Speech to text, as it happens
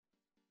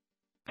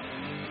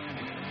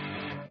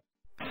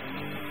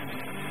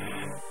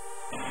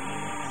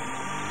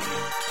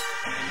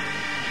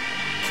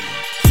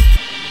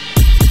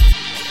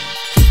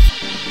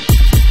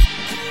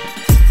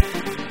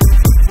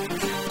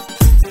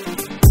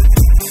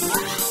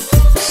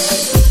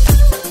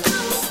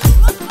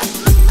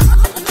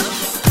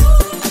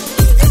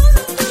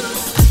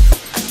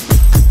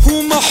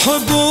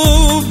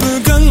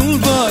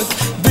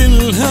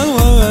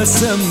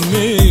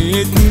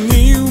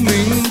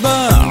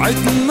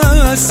بعد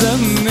ما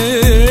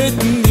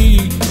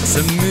سميتني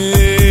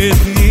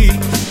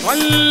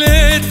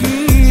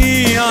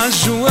عليتني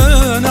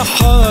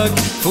عجوانحك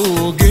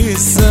فوق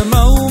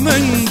السما،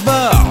 ومن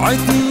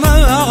بعد ما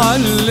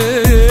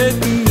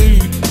عليتني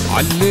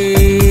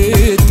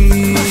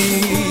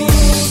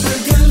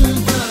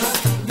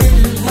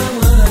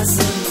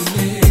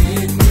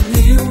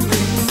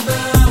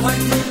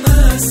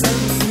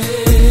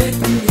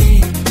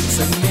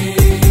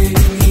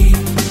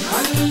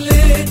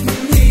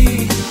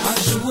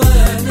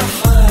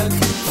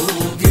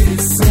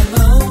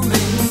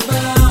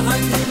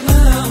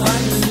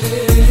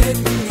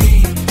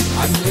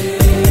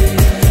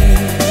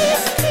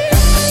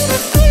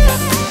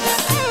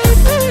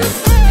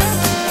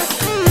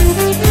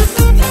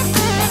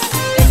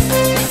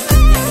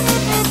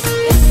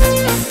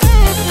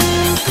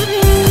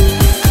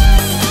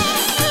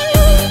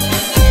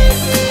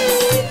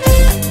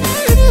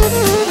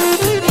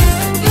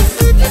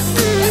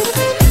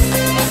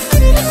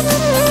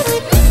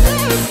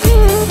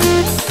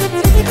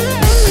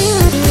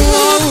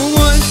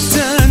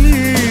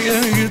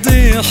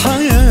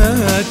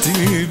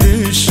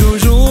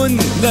بالشجون،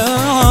 لا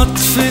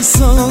عطف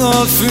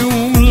صافي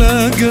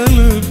ولا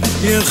قلب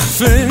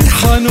يخفي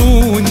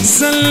حنون.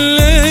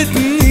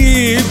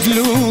 سلتني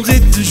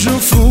بلغة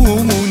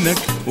جفونك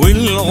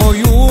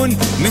والعيون،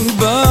 من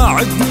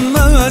بعد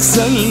ما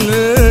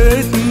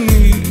سلتني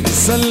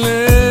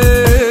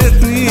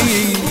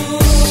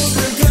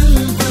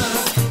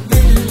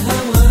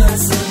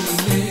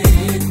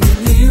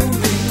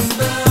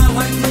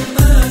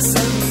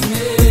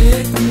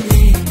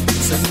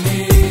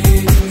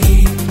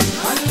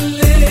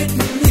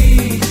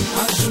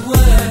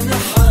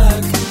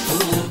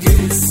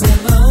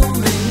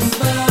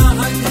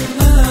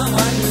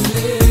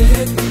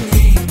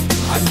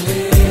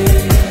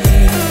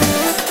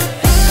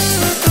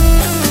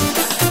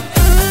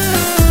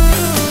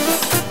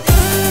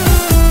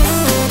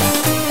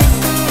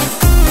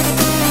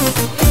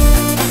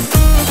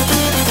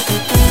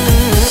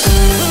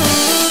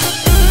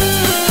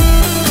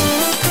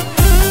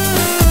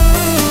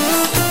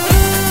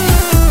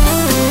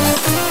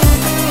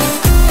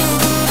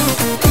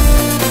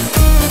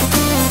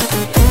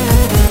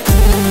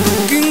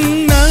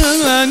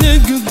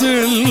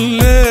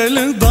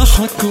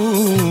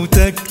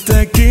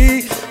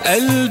وتكتكي.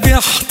 قلبي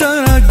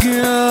احترق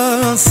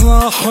يا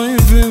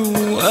صاحبي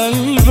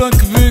وقلبك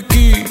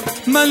بكي،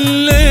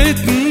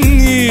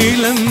 مليتني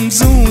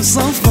لمز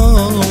وصفا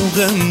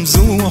وغمز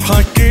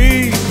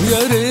وحكي،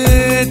 ويا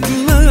ريت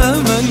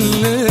ما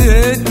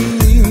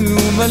مليتني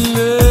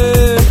ومليتني.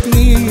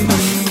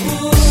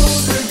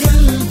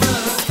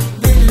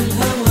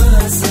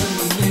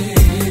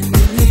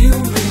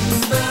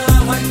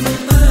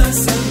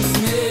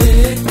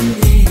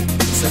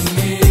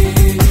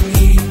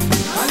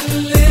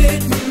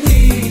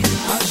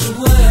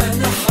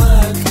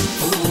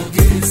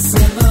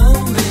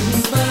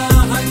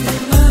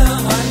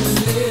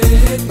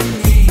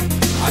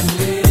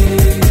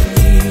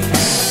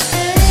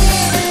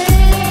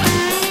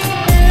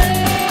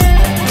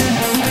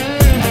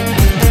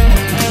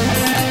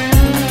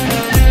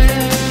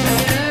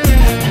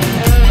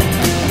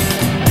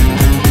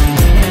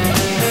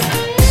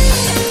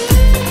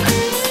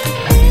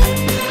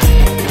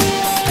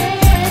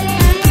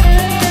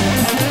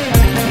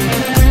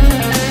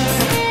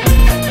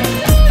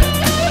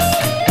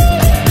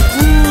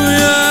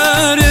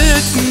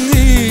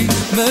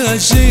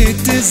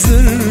 جيت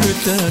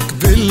زرتك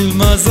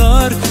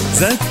بالمزار،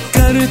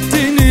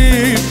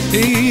 ذكرتني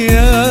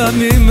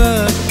ايامي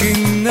ما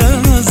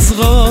كنا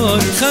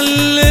صغار،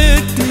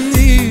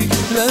 خلتني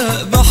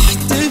لا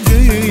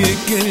بحتوي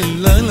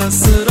كل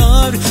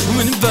الاسرار،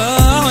 ومن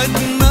بعد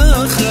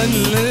ما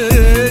خلتني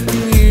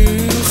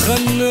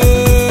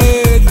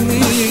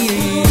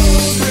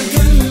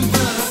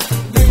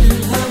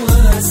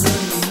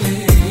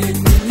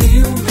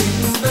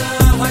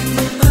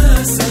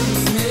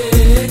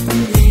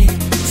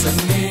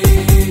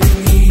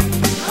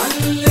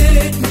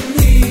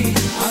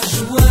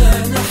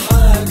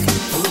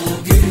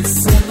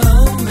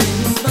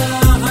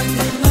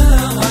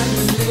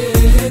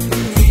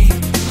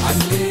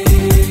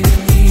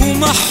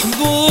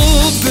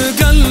محبوب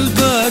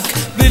قلبك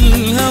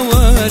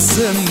بالهوى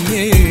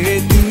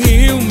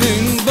سميتني،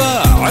 ومن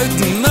بعد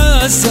ما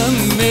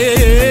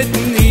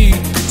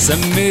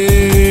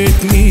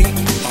سميتني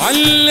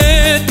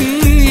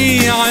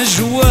عليتني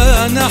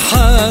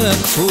عجوانحك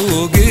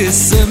فوق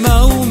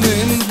السما،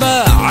 ومن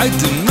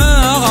بعد ما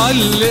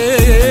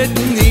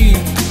عليتني